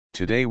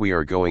Today we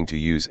are going to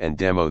use and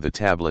demo the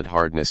tablet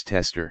hardness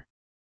tester.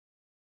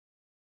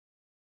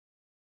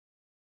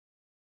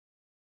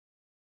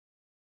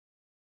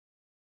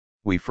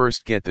 We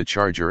first get the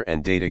charger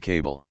and data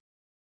cable.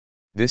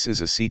 This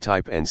is a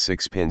C-type and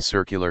 6-pin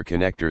circular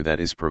connector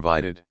that is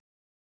provided.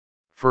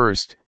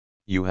 First,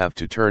 you have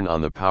to turn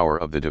on the power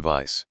of the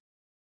device.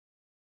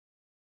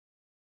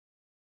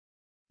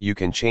 You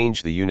can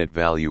change the unit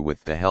value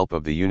with the help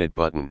of the unit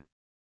button.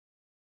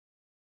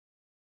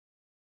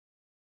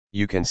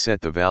 You can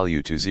set the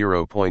value to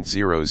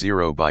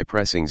 0.00 by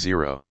pressing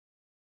 0.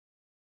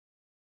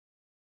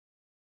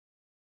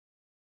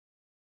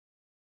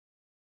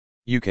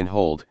 You can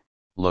hold,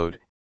 load,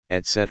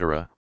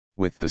 etc.,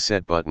 with the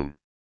set button.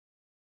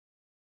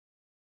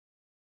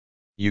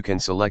 You can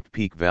select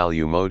peak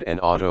value mode and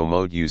auto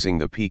mode using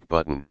the peak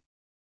button.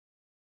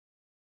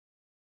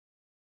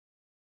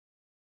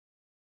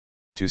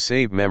 To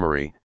save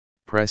memory,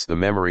 press the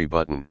memory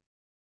button.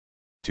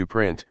 To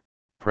print,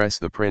 press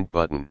the print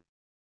button.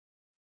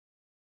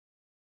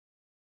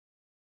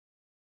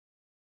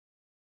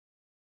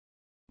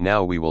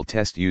 Now we will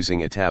test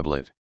using a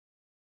tablet.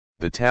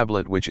 The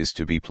tablet which is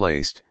to be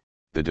placed,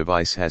 the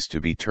device has to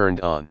be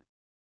turned on.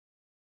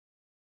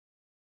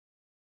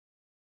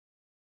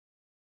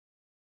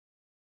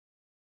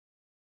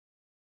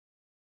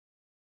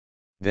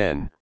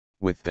 Then,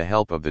 with the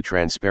help of the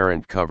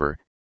transparent cover,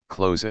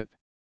 close it.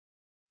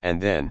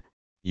 And then,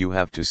 you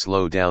have to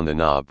slow down the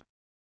knob.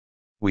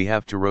 We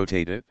have to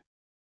rotate it.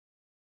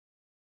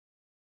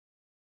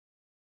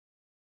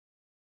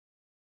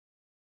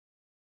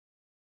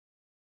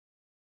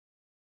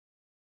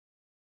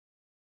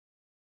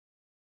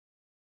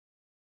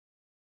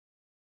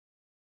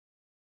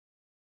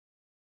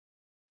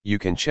 You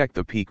can check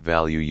the peak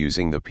value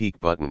using the peak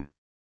button.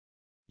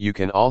 You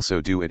can also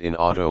do it in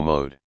auto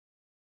mode.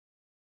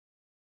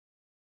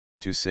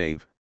 To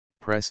save,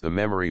 press the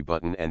memory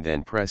button and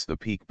then press the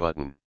peak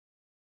button.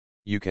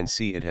 You can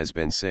see it has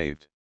been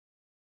saved.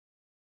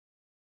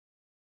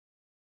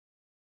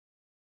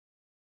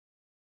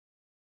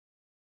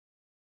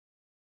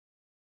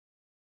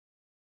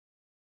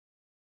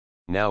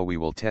 Now we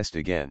will test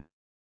again.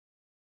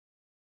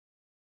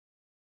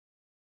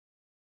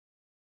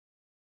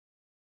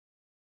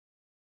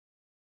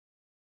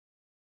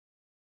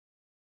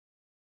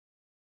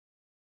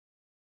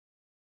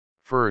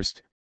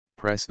 First,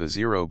 press the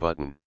 0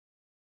 button.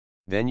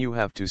 Then you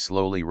have to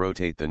slowly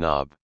rotate the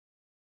knob.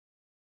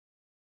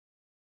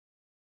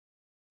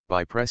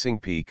 By pressing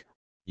peak,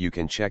 you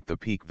can check the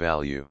peak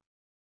value.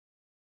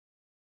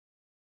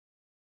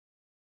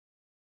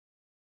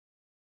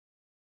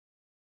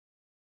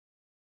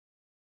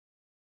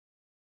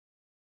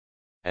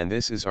 And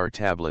this is our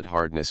tablet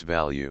hardness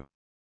value.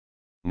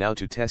 Now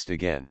to test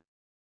again.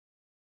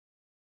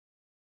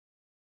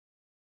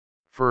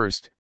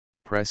 First,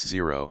 press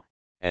 0,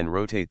 and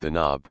rotate the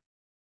knob.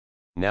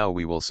 Now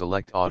we will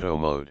select auto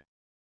mode.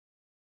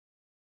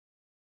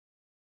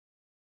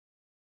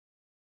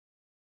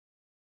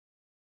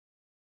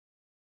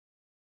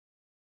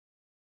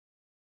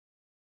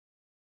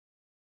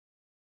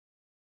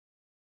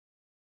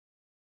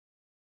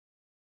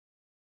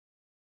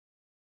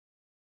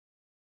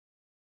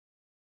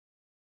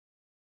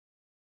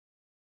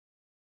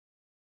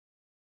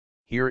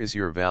 Here is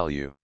your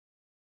value.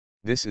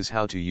 This is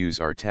how to use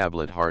our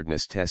tablet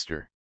hardness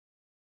tester.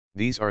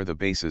 These are the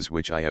bases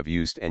which I have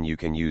used and you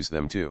can use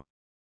them too.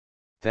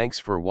 Thanks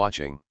for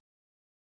watching.